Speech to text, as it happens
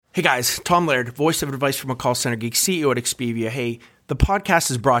Hey guys, Tom Laird, voice of advice from a call center geek, CEO at Expedia. Hey, the podcast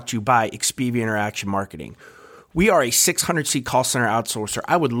is brought to you by Expedia Interaction Marketing. We are a 600-seat call center outsourcer.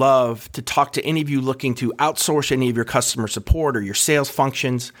 I would love to talk to any of you looking to outsource any of your customer support or your sales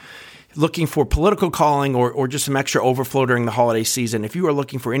functions, looking for political calling or just some extra overflow during the holiday season. If you are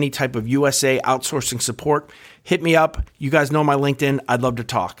looking for any type of USA outsourcing support, hit me up. You guys know my LinkedIn. I'd love to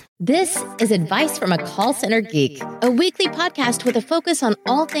talk. This is Advice from a Call Center Geek, a weekly podcast with a focus on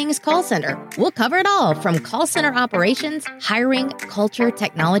all things call center. We'll cover it all from call center operations, hiring, culture,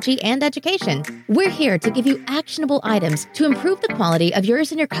 technology, and education. We're here to give you actionable items to improve the quality of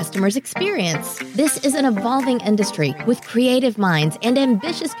yours and your customers' experience. This is an evolving industry with creative minds and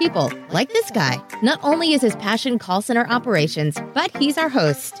ambitious people like this guy. Not only is his passion call center operations, but he's our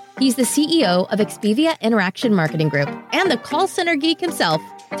host. He's the CEO of Expedia Interaction Marketing Group and the call center geek himself,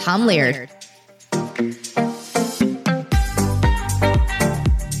 Tom Laird.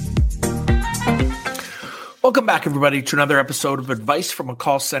 Welcome back, everybody, to another episode of Advice from a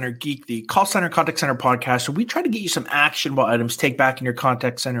Call Center Geek, the call center contact center podcast, where we try to get you some actionable items, take back in your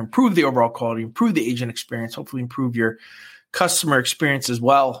contact center, improve the overall quality, improve the agent experience, hopefully improve your customer experience as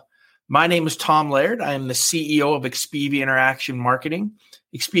well. My name is Tom Laird. I am the CEO of Expedia Interaction Marketing.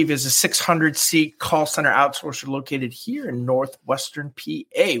 Expedia is a 600-seat call center outsourcer located here in northwestern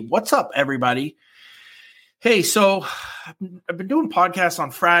PA. What's up, everybody? Hey, so I've been doing podcasts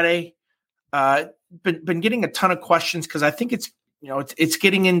on Friday. Been getting a ton of questions because I think it's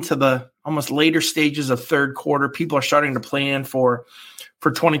getting into the almost later stages of third quarter. People are starting to plan for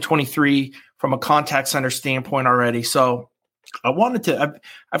 2023 from a contact center standpoint already. So I wanted to.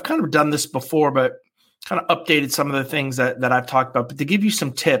 I've kind of done this before, but kind of updated some of the things that I've talked about. But to give you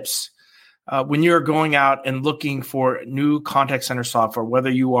some tips, when you're going out and looking for new contact center software,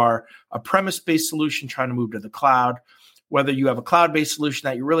 whether you are a premise-based solution trying to move to the cloud, whether you have a cloud-based solution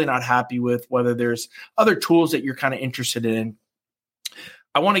that you're really not happy with, whether there's other tools that you're kind of interested in,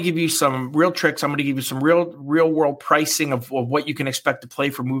 I want to give you some real tricks. I'm going to give you some real-world pricing of what you can expect to pay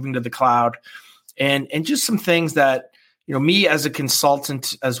for moving to the cloud, and just some things that, me as a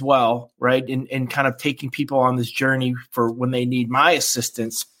consultant as well, right? And kind of taking people on this journey for when they need my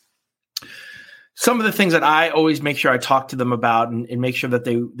assistance. Some of the things that I always make sure I talk to them about and make sure that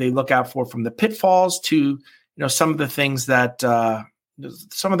they look out for, from the pitfalls to, some of the things that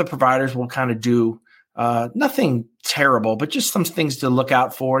some of the providers will kind of do. Nothing terrible, but just some things to look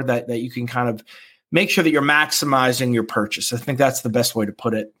out for that you can kind of make sure that you're maximizing your purchase. I think that's the best way to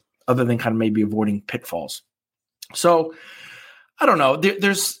put it, other than kind of maybe avoiding pitfalls. So I don't know.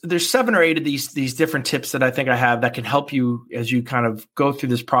 There's 7 or 8 of these different tips that I think I have that can help you as you kind of go through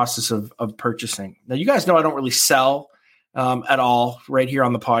this process of purchasing. Now, you guys know I don't really sell at all right here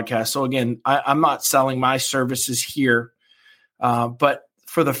on the podcast. So again, I'm not selling my services here. But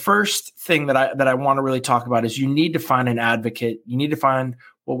for the first thing that I want to really talk about is you need to find an advocate. You need to find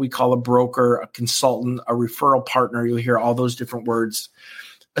what we call a broker, a consultant, a referral partner. You'll hear all those different words,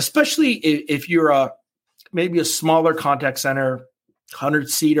 especially if you're maybe a smaller contact center,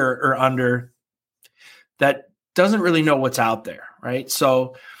 100-seat or under, that doesn't really know what's out there, right?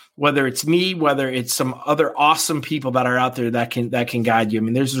 So whether it's me, whether it's some other awesome people that are out there that can guide you. I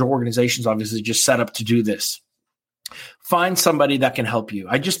mean, there's organizations obviously just set up to do this. Find somebody that can help you.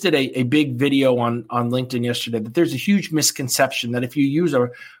 I just did a big video on LinkedIn yesterday that there's a huge misconception that if you use a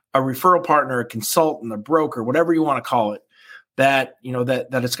referral partner, a consultant, a broker, whatever you want to call it, that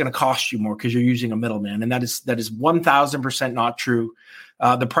it's going to cost you more because you're using a middleman. And that is 1,000% not true.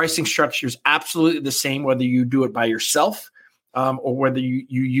 The pricing structure is absolutely the same, whether you do it by yourself or whether you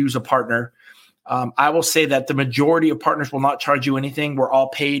use a partner. I will say that the majority of partners will not charge you anything. We're all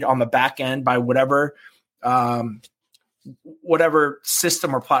paid on the back end by whatever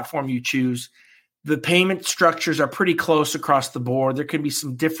system or platform you choose. The payment structures are pretty close across the board. There could be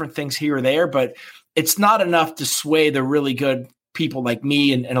some different things here or there, but it's not enough to sway the really good people like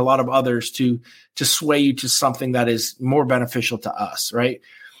me and a lot of others to sway you to something that is more beneficial to us, right?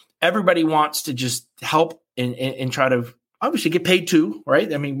 Everybody wants to just help and try to obviously get paid too,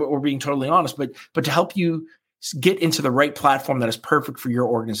 right? I mean, we're being totally honest, but to help you get into the right platform that is perfect for your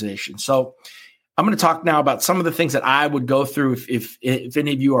organization. So I'm going to talk now about some of the things that I would go through if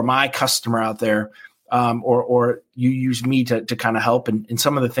any of you are my customer out there, or you use me to kind of help, and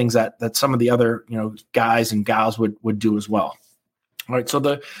some of the things that some of the other guys and gals would do as well. All right. So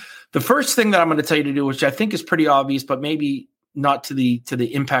the first thing that I'm going to tell you to do, which I think is pretty obvious, but maybe not to the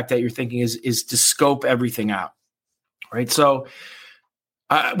impact that you're thinking, is to scope everything out. Right. So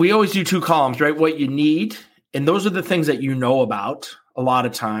we always do 2 columns, right? What you need, and those are the things that you know about a lot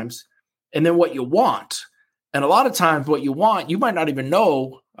of times, and then what you want. And a lot of times what you want, you might not even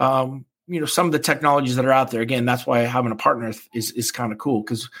know, some of the technologies that are out there. Again, that's why having a partner is kind of cool,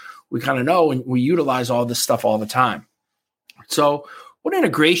 because we kind of know and we utilize all this stuff all the time. So what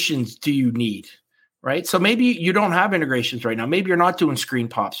integrations do you need, right? So maybe you don't have integrations right now. Maybe you're not doing screen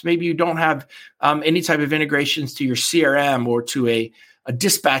pops. Maybe you don't have any type of integrations to your CRM or to a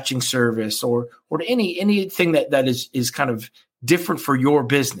dispatching service or to anything that is kind of different for your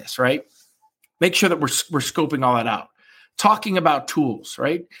business, right? Make sure that we're scoping all that out. Talking about tools,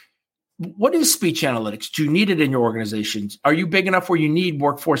 right? What is speech analytics? Do you need it in your organizations? Are you big enough where you need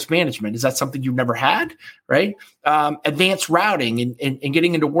workforce management? Is that something you've never had, right? Advanced routing and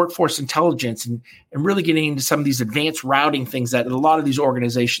getting into workforce intelligence and really getting into some of these advanced routing things that a lot of these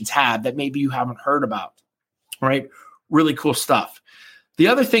organizations have that maybe you haven't heard about, right? Really cool stuff. The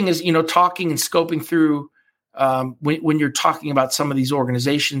other thing is, talking and scoping through when you're talking about some of these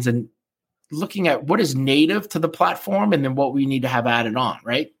organizations and looking at what is native to the platform and then what we need to have added on,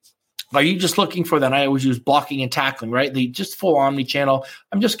 right? Are you just looking for that? I always use blocking and tackling, right? The just full omni-channel.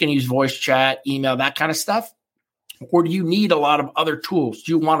 I'm just going to use voice chat, email, that kind of stuff. Or do you need a lot of other tools?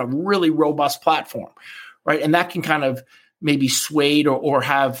 Do you want a really robust platform, right? And that can kind of maybe sway or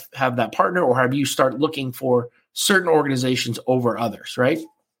have that partner or have you start looking for certain organizations over others, right?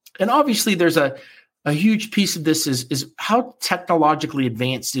 And obviously there's a huge piece of this is how technologically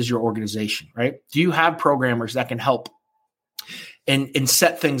advanced is your organization, right? Do you have programmers that can help and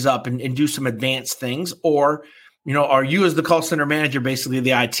set things up and do some advanced things? Or, are you as the call center manager basically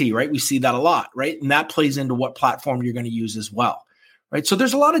the IT, right? We see that a lot, right? And that plays into what platform you're going to use as well, right? So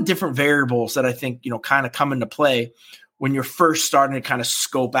there's a lot of different variables that I think, kind of come into play when you're first starting to kind of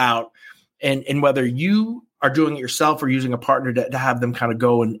scope out and whether you are doing it yourself or using a partner to have them kind of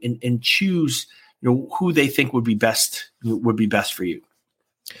go and choose, who they think would be best for you.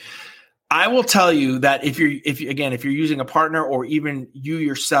 I will tell you that if you're using a partner or even you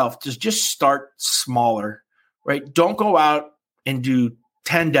yourself, just start smaller, right? Don't go out and do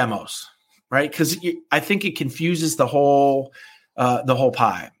 10 demos, right? Because I think it confuses the whole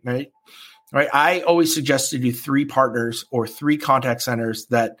pie, right? Right. I always suggest to do 3 partners or 3 contact centers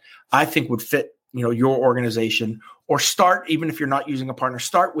that I think would fit, your organization, or start, even if you're not using a partner,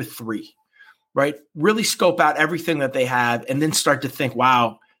 start with 3, right? Really scope out everything that they have and then start to think,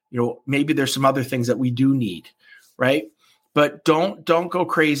 wow, maybe there's some other things that we do need, right? But don't go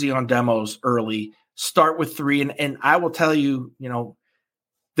crazy on demos early. Start with 3. And I will tell you,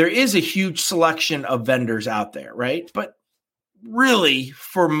 there is a huge selection of vendors out there, right? But really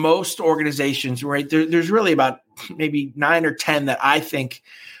for most organizations, right, there's really about maybe 9 or 10 that I think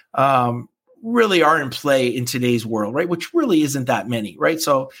really are in play in today's world, right? Which really isn't that many, right?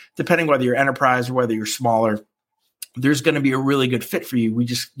 So depending whether you're enterprise or whether you're smaller, there's going to be a really good fit for you. You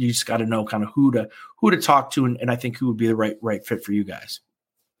just got to know kind of who to talk to, and I think who would be the right fit for you guys.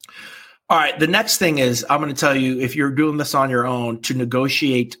 All right. The next thing is I'm going to tell you, if you're doing this on your own, to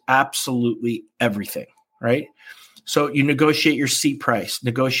negotiate absolutely everything, right? So you negotiate your seat price,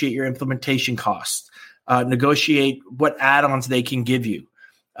 negotiate your implementation costs, negotiate what add-ons they can give you.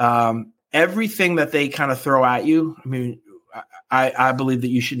 Everything that they kind of throw at you. I mean, I believe that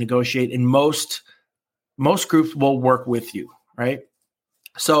you should negotiate, and most groups will work with you, right?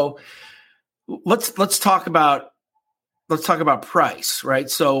 So let's talk about price, right?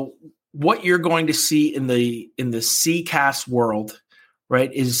 So what you're going to see in the CCAAS world,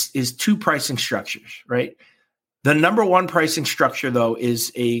 right, is 2 pricing structures, right? The number 1 pricing structure, though,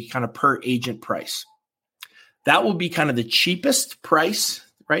 is a kind of per agent price. That will be kind of the cheapest price,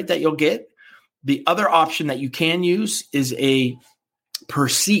 right, that you'll get. The other option that you can use is a per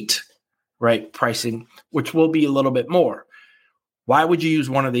seat, right, pricing, which will be a little bit more. Why would you use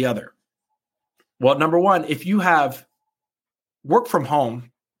one or the other? Well, number 1, if you have work from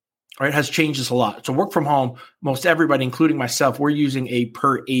home, right, has changed this a lot. So work from home, most everybody, including myself, we're using a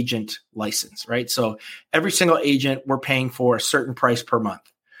per agent license, right? So every single agent, we're paying for a certain price per month,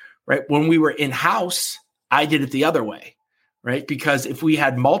 right? When we were in-house, I did it the other way, right? Because if we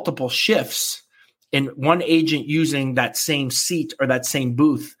had multiple shifts and one agent using that same seat or that same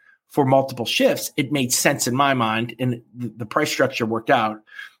booth for multiple shifts, it made sense in my mind, and the price structure worked out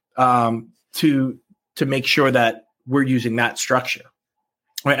to make sure that we're using that structure.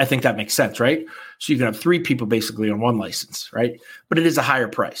 Right? I think that makes sense, right? So you can have 3 people basically on 1 license, right? But it is a higher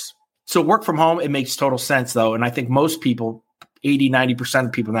price. So work from home, it makes total sense though. And I think most people, 80, 90%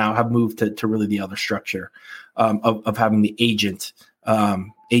 of people now have moved to really the other structure of having the agent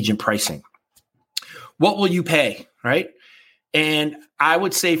pricing. What will you pay, right? And I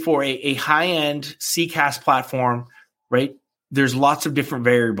would say for a high-end CCAAS platform, right, there's lots of different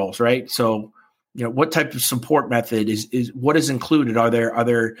variables, right? So what type of support method is what is included? Are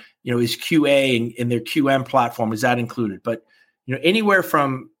there, is QA in their QM platform, is that included? But, anywhere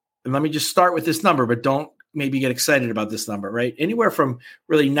from, and let me just start with this number, but don't maybe get excited about this number, right? Anywhere from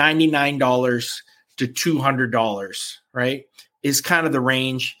really $99 to $200, right, is kind of the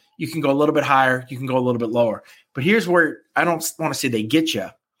range. You can go a little bit higher. You can go a little bit lower. But here's where I don't want to say they get you,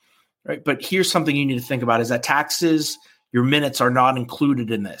 right? But here's something you need to think about is that taxes, your minutes are not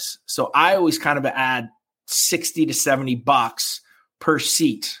included in this. So I always kind of add 60 to $70 per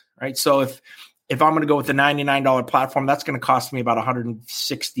seat, right? So if I'm going to go with the $99 platform, that's going to cost me about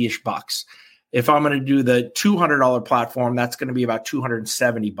 160-ish bucks. If I'm going to do the $200 platform, that's going to be about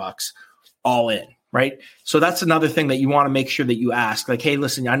 $270 all in, right? So that's another thing that you want to make sure that you ask. Like, hey,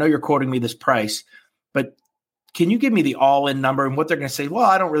 listen, I know you're quoting me this price, but can you give me the all-in number? And what they're going to say, well,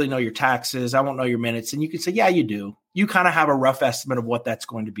 I don't really know your taxes. I won't know your minutes. And you can say, yeah, you do. You kind of have a rough estimate of what that's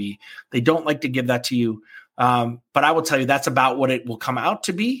going to be. They don't like to give that to you. But I will tell you that's about what it will come out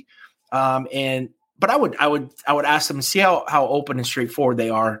to be. But I would ask them and see how open and straightforward they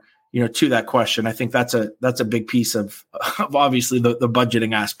are, to that question. I think that's a big piece of obviously the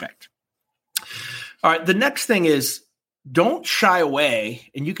budgeting aspect. All right. The next thing is don't shy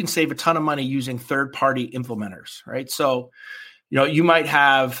away, and you can save a ton of money using third-party implementers, right? So, you might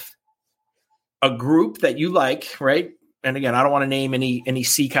have a group that you like, right? And again, I don't want to name any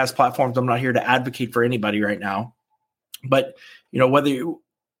CCAAS platforms. I'm not here to advocate for anybody right now, but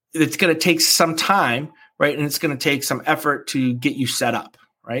it's going to take some time, right? And it's going to take some effort to get you set up,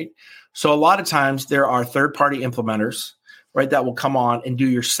 right? So a lot of times there are third-party implementers, right, that will come on and do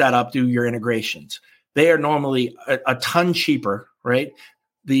your setup, do your integrations. They are normally a ton cheaper, right?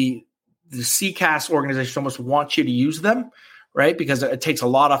 The CCAAS organization almost wants you to use them, right? Because it takes a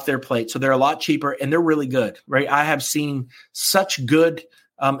lot off their plate. So they're a lot cheaper and they're really good, right? I have seen such good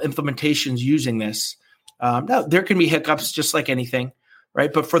implementations using this. Now, there can be hiccups just like anything,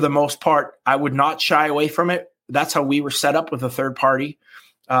 right? But for the most part, I would not shy away from it. That's how we were set up with a third party.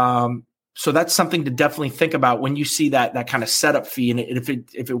 So that's something to definitely think about when you see that kind of setup fee. And if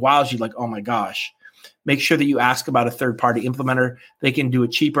it wows you, like, oh my gosh, make sure that you ask about a third party implementer. They can do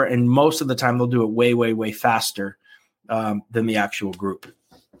it cheaper. And most of the time they'll do it way, way, way faster than the actual group.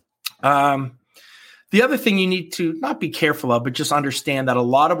 The other thing you need to not be careful of, but just understand that a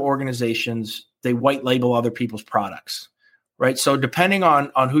lot of organizations, they white label other people's products, right? So depending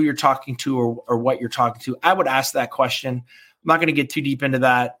on who you're talking to or what you're talking to, I would ask that question. I'm not going to get too deep into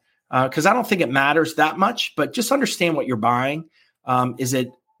that because I don't think it matters that much, but just understand what you're buying. Is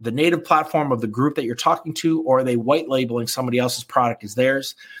it the native platform of the group that you're talking to, or are they white labeling somebody else's product as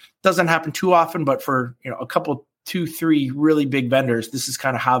theirs? Doesn't happen too often, but for a couple, 2, 3 really big vendors, this is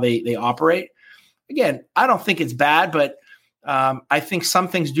kind of how they operate. Again, I don't think it's bad, but I think some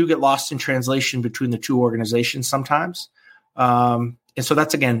things do get lost in translation between the two organizations sometimes. And so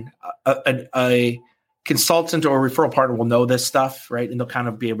that's, again, a consultant or a referral partner will know this stuff, right? And they'll kind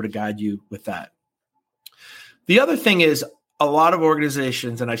of be able to guide you with that. The other thing is a lot of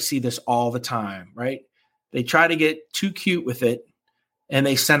organizations, and I see this all the time, right? They try to get too cute with it and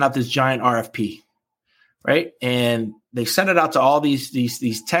they send out this giant RFP, right? And they send it out to all these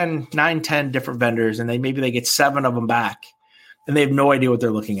 10 different vendors, and maybe they get 7 of them back and they have no idea what they're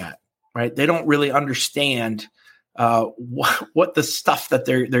looking at, right? They don't really understand what the stuff that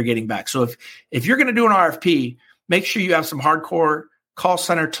they're getting back. So if you're going to do an RFP, make sure you have some hardcore call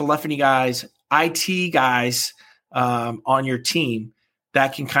center telephony guys, IT guys on your team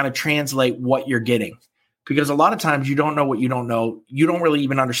that can kind of translate what you're getting. Because a lot of times you don't know what you don't know. You don't really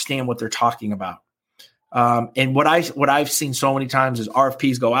even understand what they're talking about. And what I've seen so many times is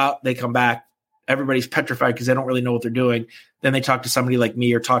RFPs go out, they come back, everybody's petrified because they don't really know what they're doing. Then they talk to somebody like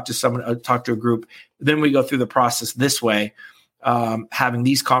me or talk to a group. Then we go through the process this way, having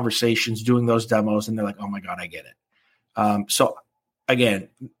these conversations, doing those demos, and they're like, oh my God, I get it. So again,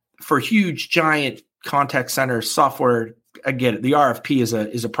 for huge, giant contact center software, I get it. The RFP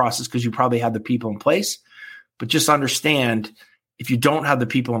is a process because you probably have the people in place, but just understand if you don't have the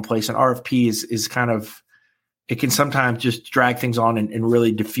people in place, an RFP is kind of, it can sometimes just drag things on and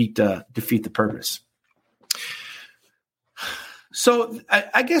really defeat the purpose. So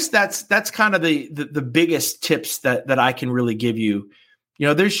I guess that's kind of the biggest tips that I can really give you.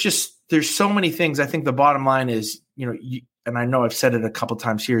 There's so many things. I think the bottom line is, and I know I've said it a couple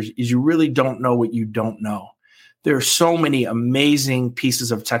times here, is you really don't know what you don't know. There are so many amazing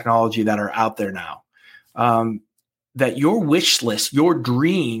pieces of technology that are out there now, that your wish list, your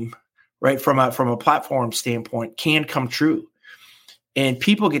dream, right, from a platform standpoint, can come true. And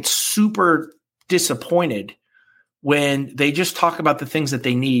people get super disappointed when they just talk about the things that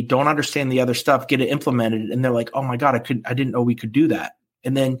they need, don't understand the other stuff, get it implemented, and they're like, oh my God, I didn't know we could do that.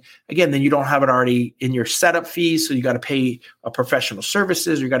 And then again, then you don't have it already in your setup fees. So you got to pay a professional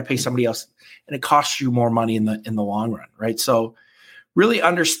services, or you got to pay somebody else, and it costs you more money in the long run. Right. So really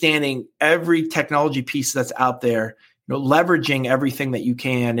understanding every technology piece that's out there, leveraging everything that you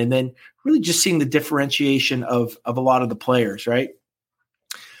can, and then really just seeing the differentiation of a lot of the players. Right.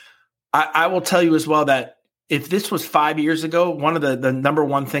 I will tell you as well that if this was 5 years ago, one of the number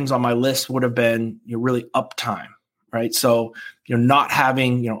one things on my list would have been really uptime, right? So, not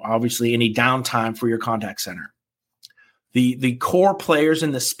having, obviously any downtime for your contact center. The core players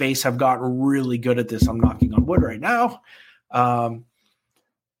in the space have gotten really good at this. I'm knocking on wood right now. And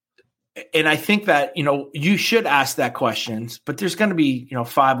I think that, you should ask that questions, but there's going to be,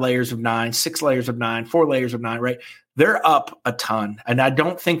 5 layers of 9, 6 layers of 9, 4 layers of 9, right? They're up a ton. And I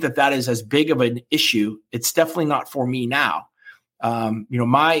don't think that is as big of an issue. It's definitely not for me now.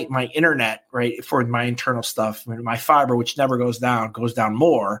 My internet, right, for my internal stuff, my fiber, which never goes down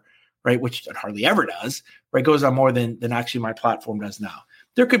more, right, which it hardly ever does, right, goes down more than actually my platform does now.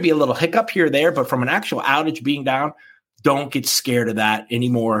 There could be a little hiccup here or there, but from an actual outage being down, don't get scared of that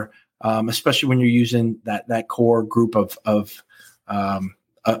anymore, especially when you're using that core group of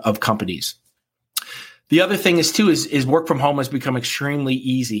companies. The other thing is work from home has become extremely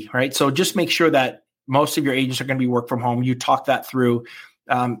easy, right? So just make sure that most of your agents are going to be work from home. You talk that through.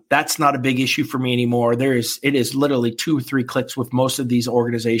 That's not a big issue for me anymore. It is literally 2 or 3 clicks with most of these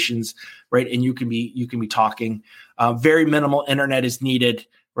organizations, right? And you can be talking. Very minimal internet is needed,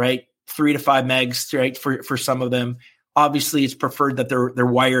 right? 3 to 5 megs, right? For some of them. Obviously, it's preferred that they're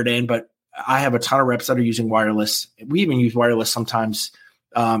wired in, but I have a ton of reps that are using wireless. We even use wireless sometimes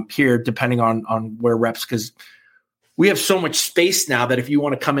here, depending on where reps, because we have so much space now that if you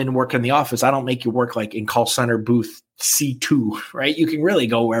want to come in and work in the office, I don't make you work like in call center booth C2, right? You can really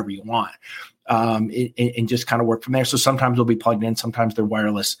go wherever you want and just kind of work from there. So sometimes they'll be plugged in, sometimes they're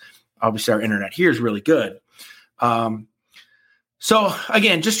wireless. Obviously, our internet here is really good. So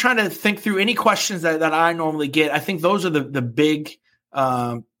again, just trying to think through any questions that I normally get. I think those are the big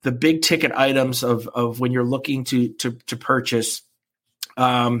ticket items of when you're looking to purchase.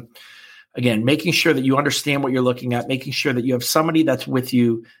 Again, making sure that you understand what you're looking at, making sure that you have somebody that's with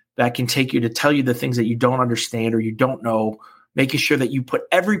you that can take you to tell you the things that you don't understand or you don't know, making sure that you put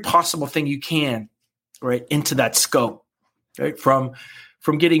every possible thing you can, right, into that scope, right, from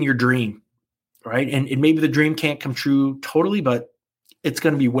getting your dream, right? And maybe the dream can't come true totally, but it's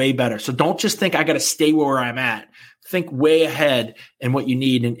going to be way better. So don't just think I got to stay where I'm at. Think way ahead and what you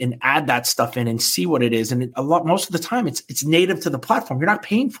need and add that stuff in and see what it is. And most of the time it's native to the platform. You're not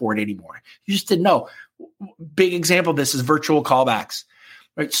paying for it anymore. You just didn't know. Big example of this is virtual callbacks,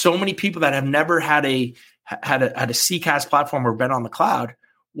 right? So many people that have never had a CCAAS platform or been on the cloud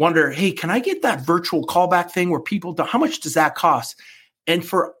wonder, hey, can I get that virtual callback thing where people do, how much does that cost? And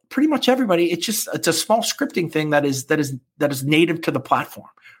for pretty much everybody, it's a small scripting thing that is native to the platform,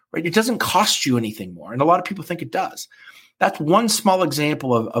 right? It doesn't cost you anything more. And a lot of people think it does. That's one small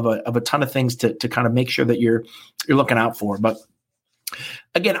example of a ton of things to kind of make sure that you're looking out for. But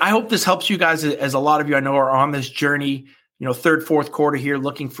again, I hope this helps you guys, as a lot of you I know are on this journey, third, fourth quarter here,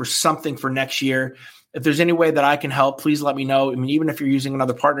 looking for something for next year. If there's any way that I can help, please let me know. I mean, even if you're using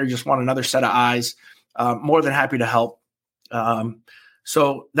another partner, just want another set of eyes, more than happy to help.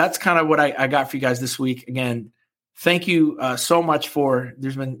 So that's kind of what I got for you guys this week. Again, thank you so much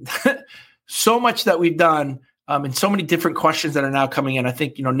there's been so much that we've done and so many different questions that are now coming in. I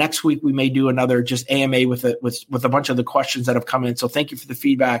think, next week we may do another just AMA with a bunch of the questions that have come in. So thank you for the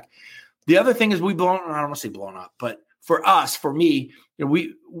feedback. The other thing is I don't want to say blown up, but for me,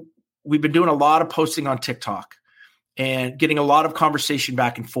 we've been doing a lot of posting on TikTok and getting a lot of conversation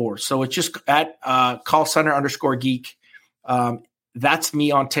back and forth. So it's just at callcenter_geek. That's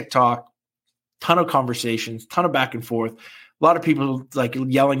me on TikTok. Ton of conversations, ton of back and forth. A lot of people like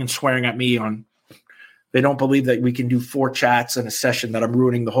yelling and swearing at me they don't believe that we can do 4 chats in a session, that I'm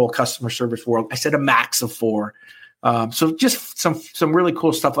ruining the whole customer service world. I said a max of 4. So just some really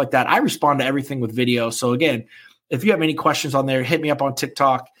cool stuff like that. I respond to everything with video. So again, if you have any questions on there, hit me up on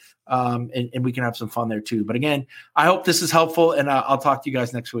TikTok and we can have some fun there too. But again, I hope this is helpful and I'll talk to you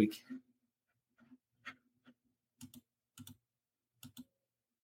guys next week.